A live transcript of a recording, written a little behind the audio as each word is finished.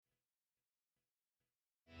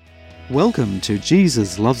Welcome to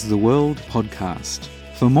Jesus Loves the World podcast.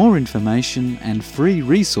 For more information and free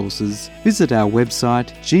resources, visit our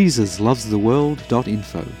website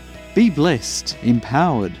jesuslovestheworld.info. Be blessed,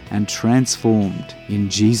 empowered, and transformed in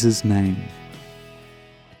Jesus' name.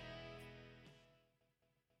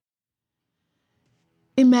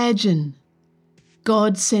 Imagine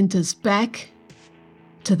God sent us back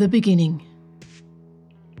to the beginning.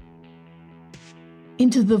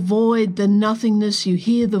 Into the void, the nothingness, you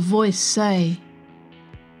hear the voice say,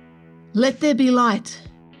 "Let there be light."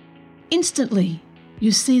 Instantly,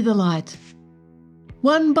 you see the light.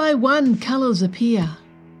 One by one, colours appear.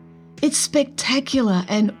 It's spectacular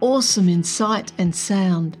and awesome in sight and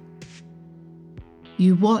sound.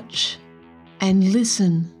 You watch and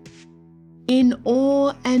listen in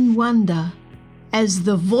awe and wonder as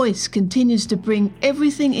the voice continues to bring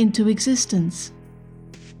everything into existence.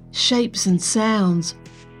 Shapes and sounds,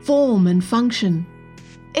 form and function,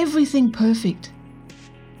 everything perfect,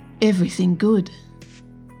 everything good.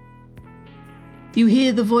 You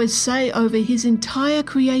hear the voice say over his entire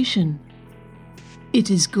creation,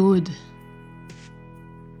 "It is good."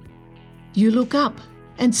 You look up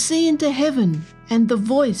and see into heaven and the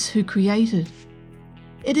voice who created.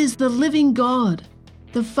 It is the living God,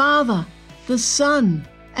 the Father, the Son,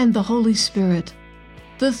 and the Holy Spirit.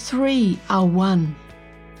 The three are one.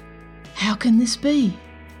 How can this be?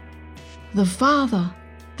 The Father,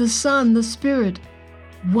 the Son, the Spirit,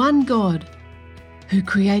 one God who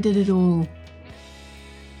created it all.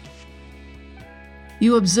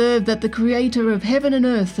 You observe that the Creator of heaven and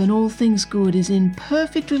earth and all things good is in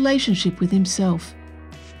perfect relationship with himself,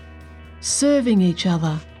 serving each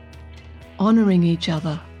other, honouring each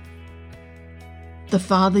other. The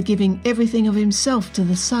Father giving everything of himself to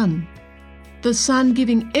the Son, the Son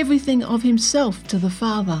giving everything of himself to the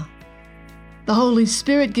Father, the Holy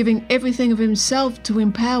Spirit giving everything of himself to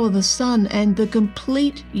empower the Son, and the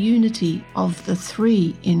complete unity of the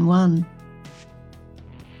three in one.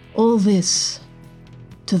 All this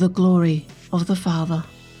to the glory of the Father.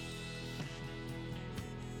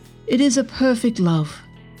 It is a perfect love,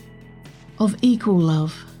 of equal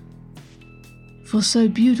love, for so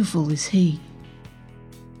beautiful is he.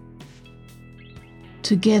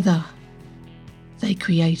 Together they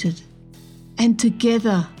created, and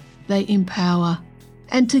together they empower,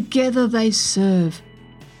 and together they serve,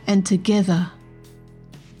 and together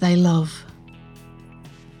they love.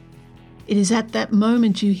 It is at that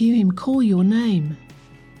moment you hear him call your name.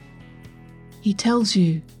 He tells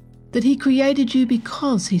you that he created you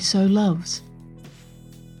because he so loves.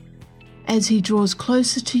 As he draws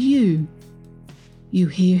closer to you, you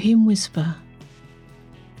hear him whisper,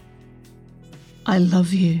 "I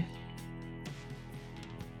love you."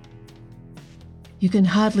 You can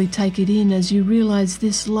hardly take it in as you realize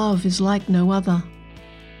this love is like no other.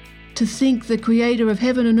 To think the Creator of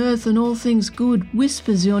heaven and earth and all things good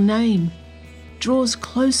whispers your name, draws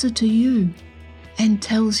closer to you, and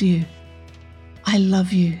tells you, "I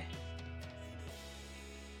love you."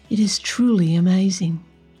 It is truly amazing.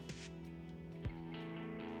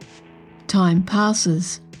 Time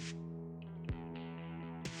passes.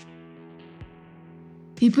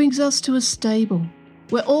 He brings us to a stable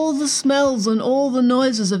where all the smells and all the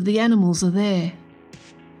noises of the animals are there.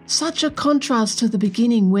 Such a contrast to the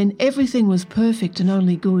beginning when everything was perfect and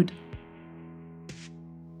only good.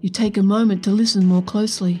 You take a moment to listen more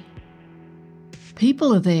closely.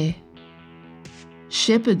 People are there.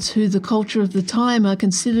 Shepherds who the culture of the time are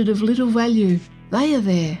considered of little value, they are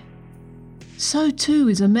there. So too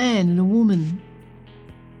is a man and a woman.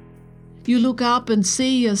 You look up and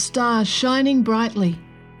see a star shining brightly.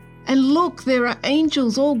 And look, there are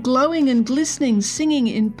angels all glowing and glistening, singing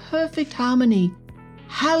in perfect harmony.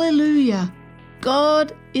 Hallelujah!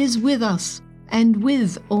 God is with us and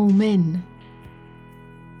with all men.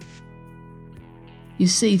 You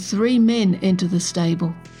see 3 men enter the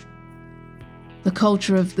stable. The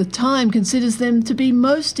culture of the time considers them to be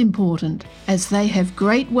most important, as they have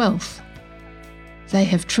great wealth. They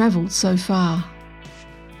have travelled so far.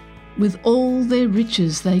 With all their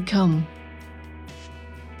riches they come.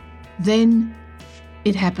 Then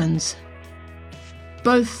it happens.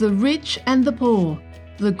 Both the rich and the poor,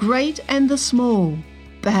 the great and the small,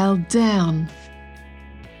 bow down.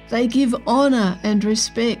 They give honour and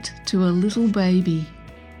respect to a little baby.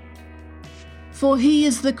 For he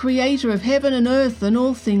is the Creator of heaven and earth and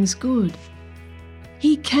all things good.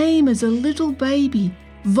 He came as a little baby,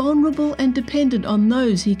 vulnerable and dependent on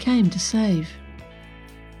those he came to save.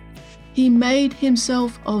 He made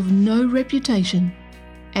himself of no reputation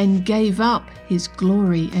and gave up his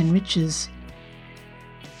glory and riches.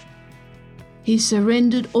 He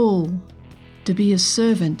surrendered all to be a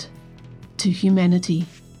servant to humanity,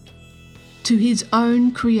 to his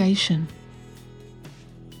own creation.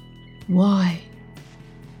 Why?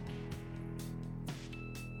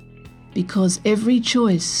 Because every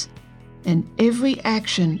choice and every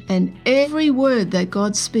action and every word that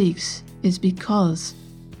God speaks is because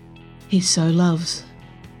he so loves.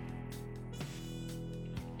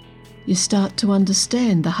 You start to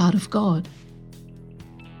understand the heart of God.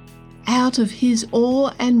 Out of his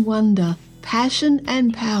awe and wonder, passion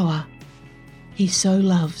and power, he so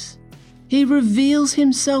loves. He reveals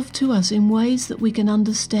himself to us in ways that we can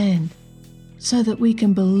understand, so that we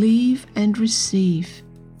can believe and receive,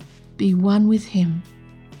 be one with him,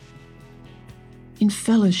 in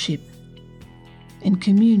fellowship and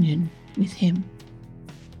communion with him.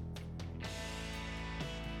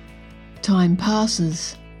 Time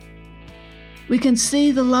passes. We can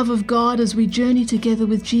see the love of God as we journey together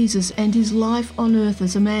with Jesus and his life on earth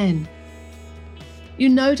as a man. You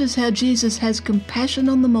notice how Jesus has compassion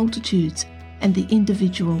on the multitudes and the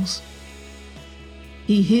individuals.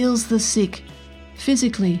 He heals the sick,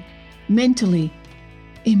 physically, mentally,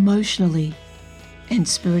 emotionally, and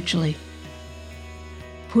spiritually,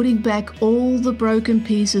 putting back all the broken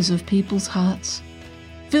pieces of people's hearts,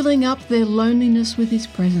 filling up their loneliness with his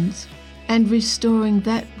presence, and restoring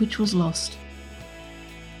that which was lost.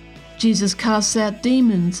 Jesus casts out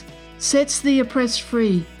demons, sets the oppressed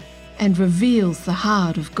free, and reveals the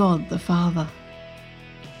heart of God the Father.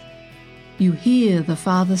 You hear the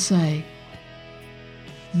Father say,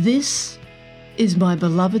 "This is my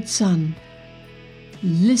beloved Son.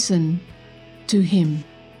 Listen to him."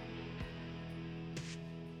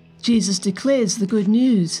 Jesus declares the good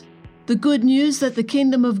news that the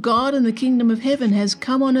kingdom of God and the kingdom of heaven has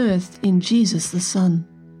come on earth in Jesus the Son,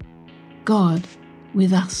 God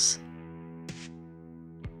with us.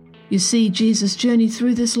 You see Jesus journey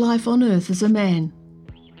through this life on earth as a man.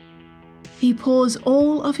 He pours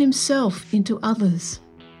all of himself into others.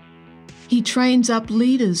 He trains up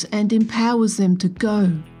leaders and empowers them to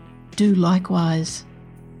go, do likewise.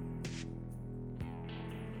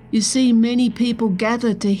 You see many people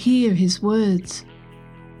gather to hear his words.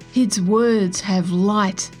 His words have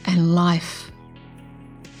light and life.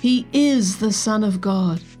 He is the Son of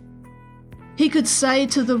God. He could say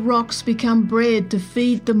to the rocks, "Become bread," to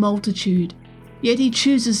feed the multitude, yet he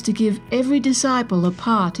chooses to give every disciple a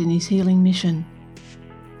part in his healing mission.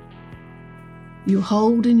 You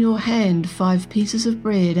hold in your hand 5 pieces of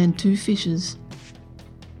bread and 2 fishes.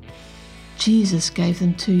 Jesus gave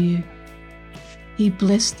them to you. He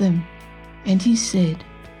blessed them, and he said,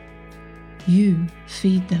 "You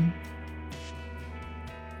feed them."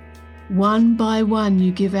 One by one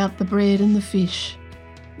you give out the bread and the fish.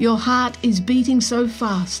 Your heart is beating so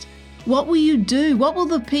fast. What will you do? What will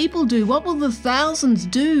the people do? What will the thousands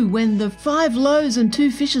do when the 5 loaves and 2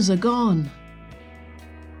 fishes are gone?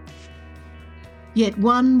 Yet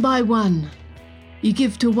one by one, you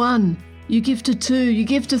give to one, you give to 2, you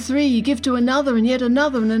give to 3, you give to another and yet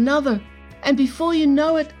another and another. And before you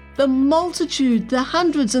know it, the multitude, the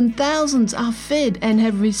hundreds and thousands are fed and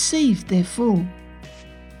have received their full.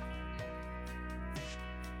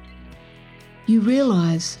 You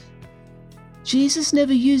realize Jesus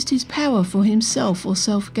never used his power for himself or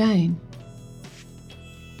self-gain.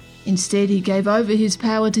 Instead, he gave over his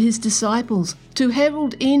power to his disciples to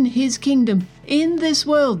herald in his kingdom in this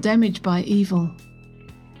world damaged by evil.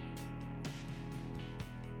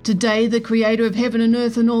 Today, the Creator of heaven and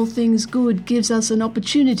earth and all things good gives us an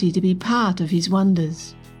opportunity to be part of his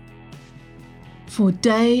wonders. For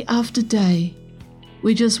day after day,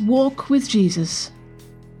 we just walk with Jesus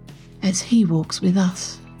as he walks with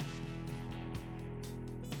us.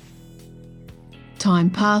 Time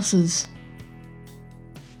passes.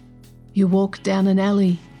 You walk down an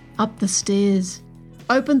alley, up the stairs,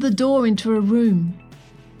 open the door into a room,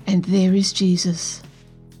 and there is Jesus,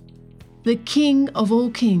 the King of all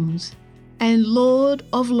kings and Lord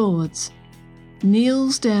of lords,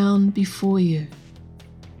 kneels down before you.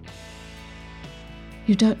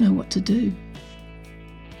 You don't know what to do.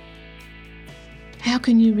 How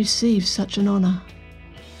can you receive such an honor?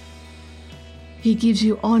 He gives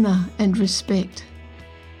you honor and respect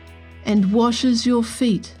and washes your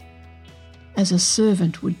feet as a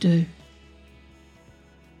servant would do.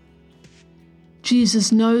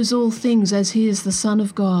 Jesus knows all things as he is the Son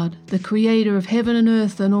of God, the Creator of heaven and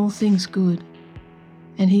earth and all things good.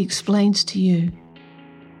 And he explains to you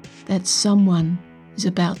that someone is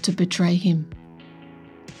about to betray him.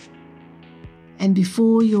 And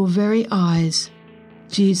before your very eyes,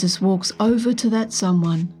 Jesus walks over to that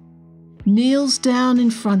someone, kneels down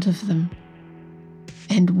in front of them,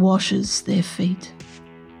 and washes their feet.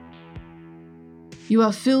 You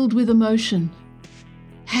are filled with emotion.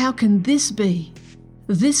 How can this be?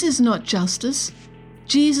 This is not justice.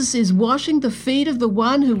 Jesus is washing the feet of the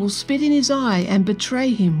one who will spit in his eye and betray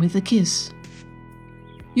him with a kiss.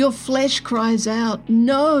 Your flesh cries out,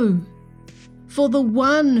 "No!" For the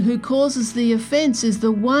one who causes the offence is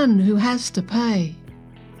the one who has to pay.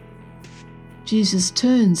 Jesus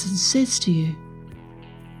turns and says to you,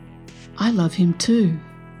 "I love him too,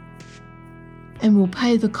 and will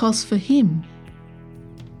pay the cost for him,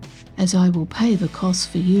 as I will pay the cost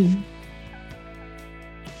for you."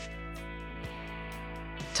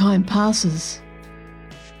 Time passes.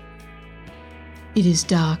 It is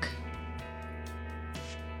dark.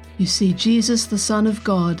 You see Jesus, the Son of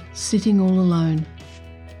God, sitting all alone.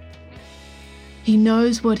 He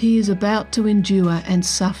knows what he is about to endure and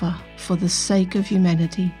suffer for the sake of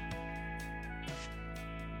humanity.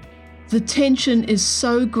 The tension is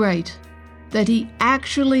so great that he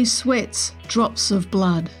actually sweats drops of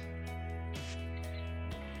blood.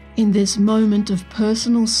 In this moment of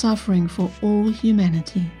personal suffering for all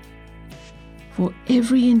humanity, for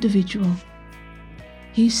every individual,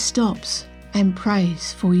 he stops and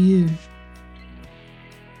prays for you,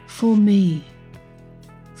 for me,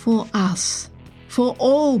 for us, for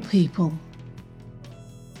all people.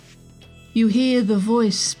 You hear the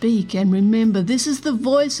voice speak, and remember, this is the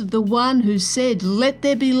voice of the one who said, "Let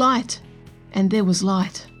there be light," and there was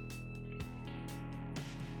light.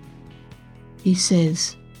 He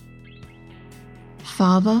says,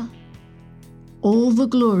 "Father, all the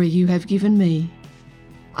glory you have given me,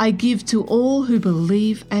 I give to all who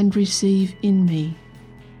believe and receive in me.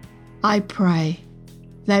 I pray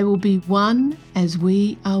they will be one as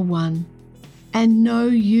we are one, and know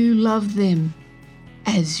you love them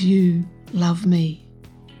as you love me.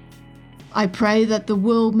 I pray that the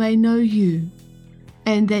world may know you,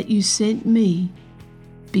 and that you sent me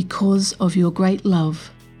because of your great love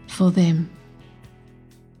for them."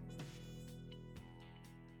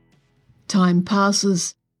 Time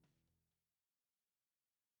passes.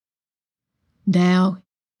 Now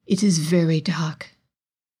it is very dark.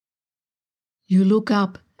 You look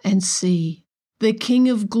up and see the King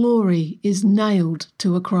of Glory is nailed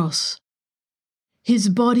to a cross, his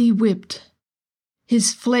body whipped,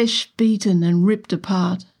 his flesh beaten and ripped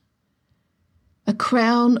apart, a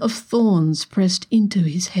crown of thorns pressed into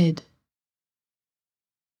his head.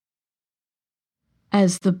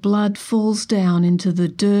 As the blood falls down into the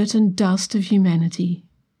dirt and dust of humanity,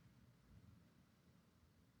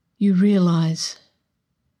 you realize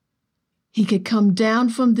he could come down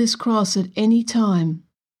from this cross at any time.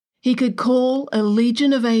 He could call a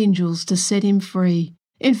legion of angels to set him free.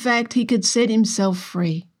 In fact, he could set himself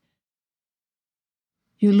free.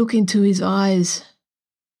 You look into his eyes,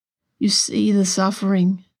 you see the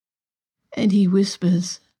suffering, and he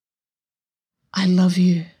whispers, "I love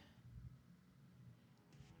you."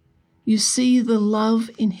 You see the love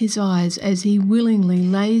in his eyes as he willingly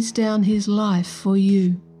lays down his life for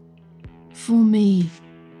you, for me,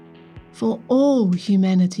 for all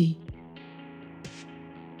humanity.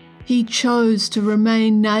 He chose to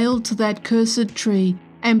remain nailed to that cursed tree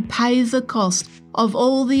and pay the cost of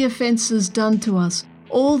all the offences done to us,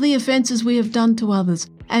 all the offences we have done to others,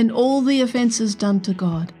 and all the offences done to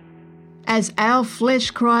God. As our flesh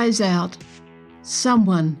cries out,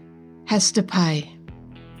 someone has to pay.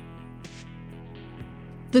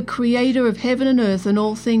 The Creator of heaven and earth and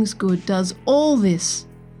all things good does all this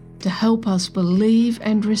to help us believe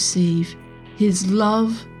and receive his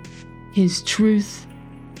love, his truth,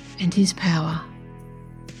 and his power.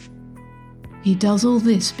 He does all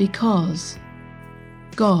this because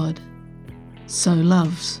God so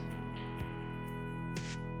loves.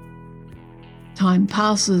 Time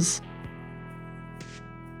passes.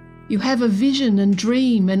 You have a vision and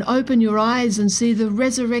dream and open your eyes and see the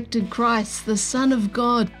resurrected Christ, the Son of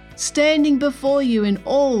God, standing before you in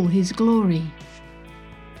all his glory.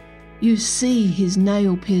 You see his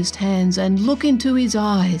nail-pierced hands and look into his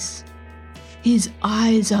eyes. His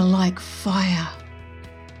eyes are like fire.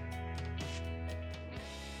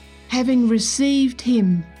 Having received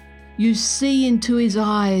him, you see into his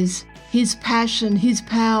eyes, his passion, his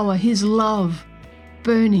power, his love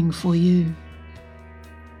burning for you.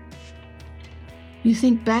 You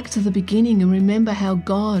think back to the beginning and remember how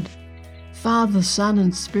God, Father, Son,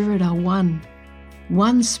 and Spirit are one.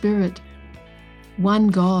 One Spirit, one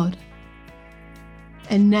God.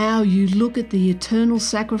 And now you look at the eternal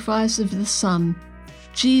sacrifice of the Son,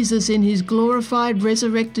 Jesus in his glorified,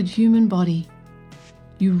 resurrected human body.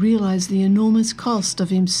 You realize the enormous cost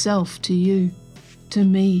of himself to you, to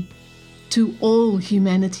me, to all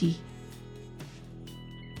humanity.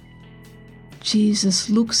 Jesus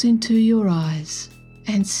looks into your eyes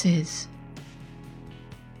and says,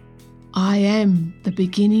 I am the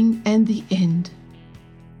beginning and the end.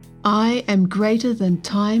 I am greater than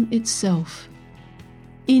time itself.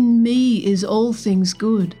 In me is all things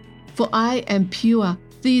good, for I am pure,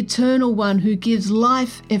 the eternal one who gives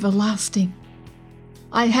life everlasting.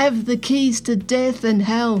 I have the keys to death and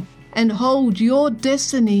hell, and hold your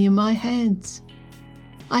destiny in my hands.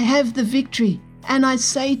 I have the victory, and I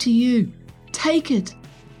say to you, take it,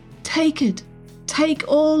 take it, take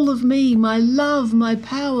all of me, my love, my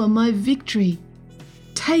power, my victory.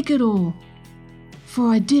 Take it all, for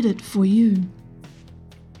I did it for you.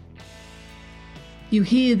 You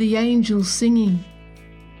hear the angels singing,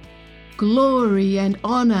 glory and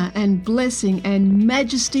honor and blessing and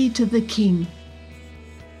majesty to the King.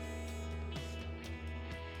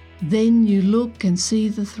 Then you look and see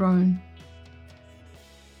the throne.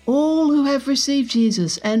 All who have received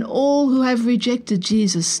Jesus and all who have rejected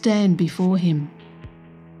Jesus stand before him.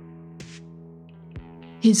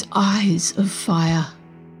 His eyes of fire.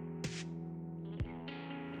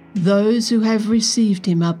 Those who have received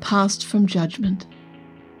him are passed from judgment.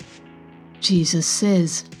 Jesus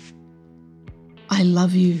says, I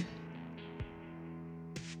love you.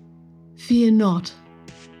 Fear not,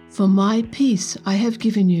 for my peace I have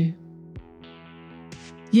given you.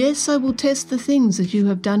 Yes, I will test the things that you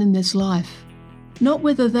have done in this life, not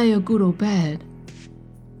whether they are good or bad,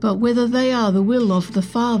 but whether they are the will of the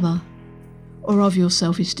Father or of your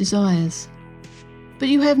selfish desires. But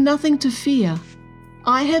you have nothing to fear.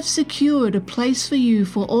 I have secured a place for you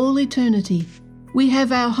for all eternity. We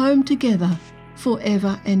have our home together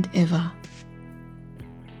forever and ever.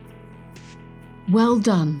 Well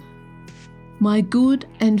done, my good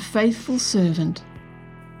and faithful servant,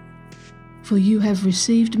 for you have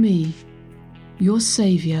received me, your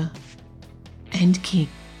Saviour and King.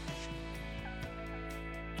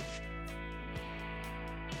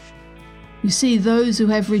 You see, those who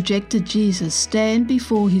have rejected Jesus stand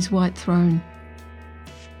before his white throne.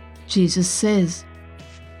 Jesus says,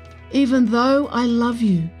 even though I love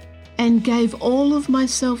you and gave all of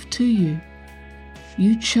myself to you,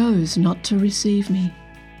 you chose not to receive me.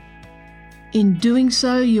 In doing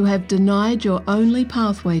so, you have denied your only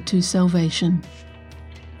pathway to salvation.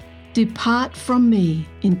 Depart from me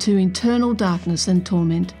into eternal darkness and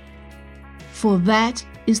torment, for that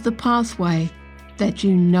is the pathway that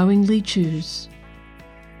you knowingly choose.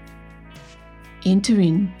 Enter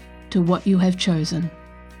in to what you have chosen.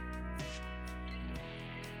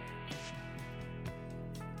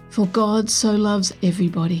 For God so loves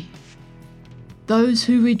everybody, those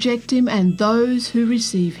who reject him and those who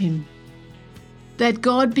receive him, that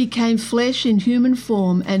God became flesh in human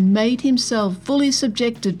form and made himself fully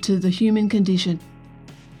subjected to the human condition.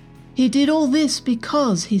 He did all this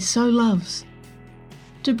because he so loves,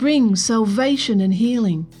 to bring salvation and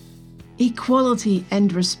healing, equality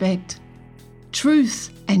and respect,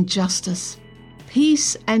 truth and justice,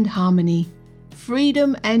 peace and harmony,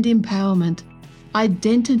 freedom and empowerment,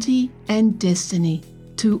 identity and destiny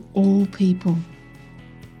to all people.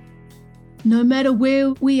 No matter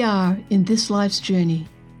where we are in this life's journey,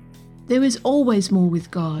 there is always more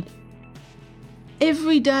with God.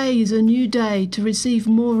 Every day is a new day to receive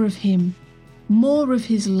more of him, more of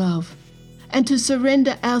his love, and to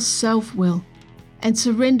surrender our self-will and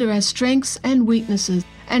surrender our strengths and weaknesses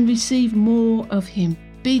and receive more of him,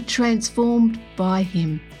 be transformed by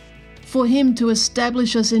him, for him to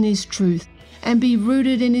establish us in his truth and be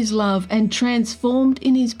rooted in his love and transformed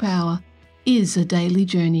in his power is a daily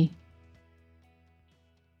journey.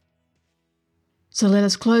 So let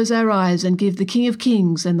us close our eyes and give the King of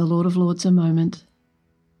Kings and the Lord of Lords a moment.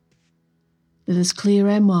 Let us clear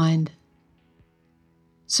our mind,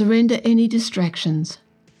 surrender any distractions,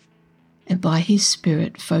 and by his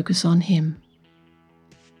Spirit focus on him.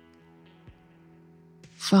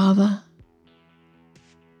 Father,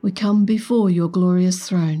 we come before your glorious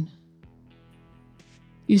throne.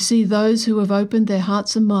 You see those who have opened their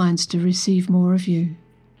hearts and minds to receive more of you.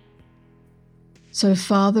 So,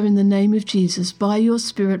 Father, in the name of Jesus, by your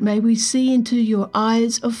Spirit, may we see into your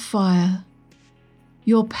eyes of fire,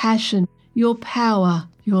 your passion, your power,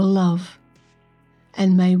 your love,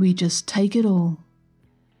 and may we just take it all.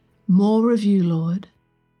 More of you, Lord,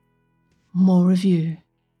 more of you.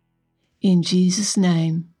 In Jesus'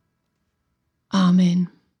 name, Amen.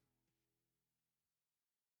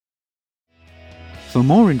 For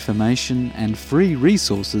more information and free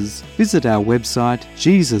resources, visit our website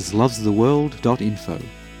jesuslovestheworld.info.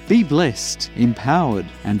 Be blessed, empowered,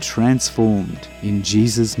 and transformed in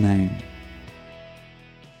Jesus' name.